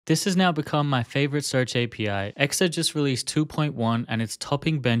This has now become my favorite search API. Exa just released 2.1 and it's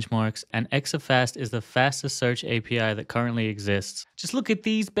topping benchmarks, and ExaFast is the fastest search API that currently exists. Just look at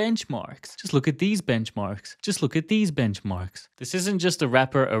these benchmarks. Just look at these benchmarks. Just look at these benchmarks. This isn't just a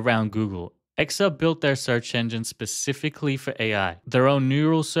wrapper around Google. Exa built their search engine specifically for AI. Their own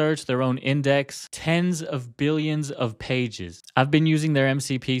neural search, their own index, tens of billions of pages. I've been using their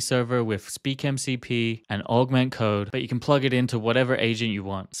MCP server with SpeakMCP and Augment Code, but you can plug it into whatever agent you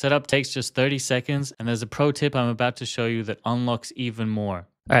want. Setup takes just 30 seconds, and there's a pro tip I'm about to show you that unlocks even more.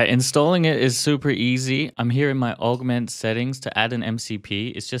 All right, installing it is super easy. I'm here in my Augment settings to add an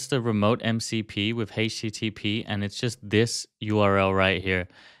MCP. It's just a remote MCP with HTTP, and it's just this URL right here,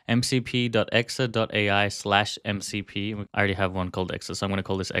 mcp.exa.ai/mcp. I already have one called Exa, so I'm going to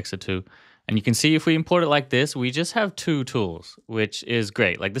call this Exa 2. And you can see if we import it like this, we just have two tools, which is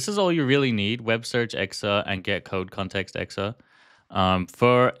great. Like, this is all you really need: web search Exa and get code context Exa.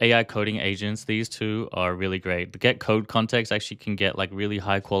 For AI coding agents, these two are really great. The get code context actually can get like really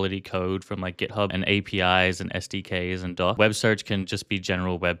high quality code from like GitHub and APIs and SDKs and doc. Web search can just be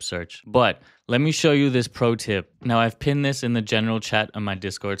general web search. But let me show you this pro tip. Now, I've pinned this in the general chat on my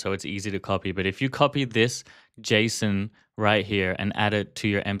Discord, so it's easy to copy. But if you copy this JSON right here and add it to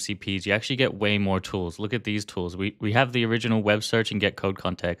your MCPs, you actually get way more tools. Look at these tools. We have the original web search and get code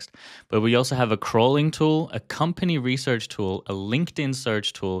context, but we also have a crawling tool, a company research tool, a LinkedIn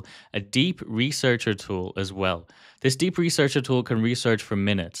search tool, a deep researcher tool as well. This deep researcher tool can research for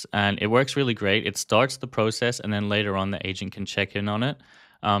minutes, and it works really great. It starts the process, and then later on the agent can check in on it.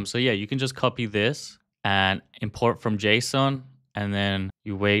 So yeah, you can just copy this and import from JSON, and then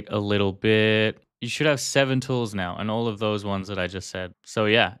you wait a little bit. You should have 7 tools now, and all of those ones that I just said. So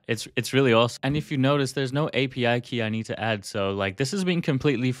yeah, it's really awesome. And if you notice, there's no API key I need to add. So like, this has been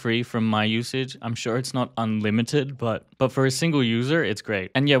completely free from my usage. I'm sure it's not unlimited, but for a single user, it's great.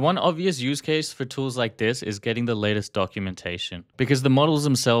 And yeah, one obvious use case for tools like this is getting the latest documentation, because the models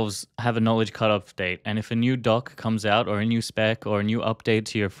themselves have a knowledge cutoff date. And if a new doc comes out, or a new spec, or a new update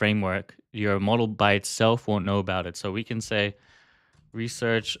to your framework, your model by itself won't know about it. So we can say,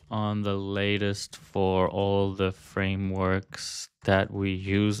 research on the latest for all the frameworks that we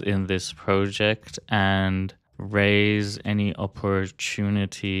use in this project and raise any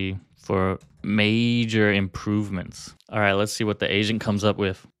opportunity for major improvements. All right, let's see what the agent comes up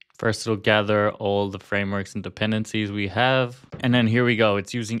with. First, it'll gather all the frameworks and dependencies we have. And then here we go.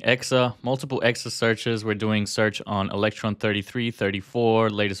 It's using Exa, multiple Exa searches. We're doing search on Electron 33,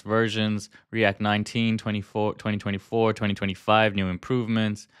 34, latest versions, React 19, 24, 2024, 2025, new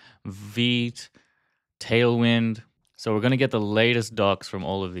improvements, Vite, Tailwind. So we're going to get the latest docs from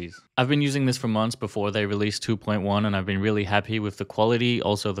all of these. I've been using this for months before they released 2.1, and I've been really happy with the quality.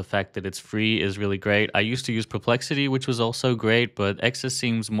 Also, the fact that it's free is really great. I used to use Perplexity, which was also great, but Exa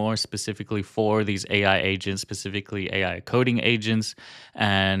seems more specifically for these AI agents, specifically AI coding agents.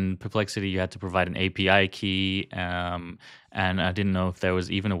 And Perplexity, you had to provide an API key, and I didn't know if there was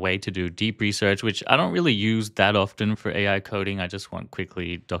even a way to do deep research, which I don't really use that often for AI coding. I just want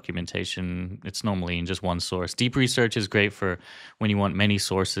quickly documentation. It's normally in just one source. Deep research is great for when you want many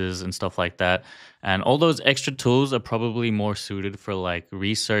sources and stuff like that. And all those extra tools are probably more suited for like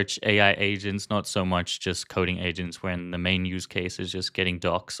research AI agents, not so much just coding agents when the main use case is just getting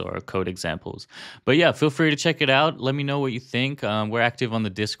docs or code examples. But yeah, feel free to check it out. Let me know what you think. We're active on the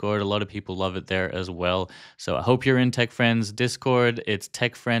Discord. A lot of people love it there as well. So I hope you're in Tech Friends Discord. It's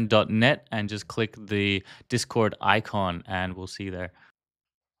techfriend.net, and just click the Discord icon and we'll see you there.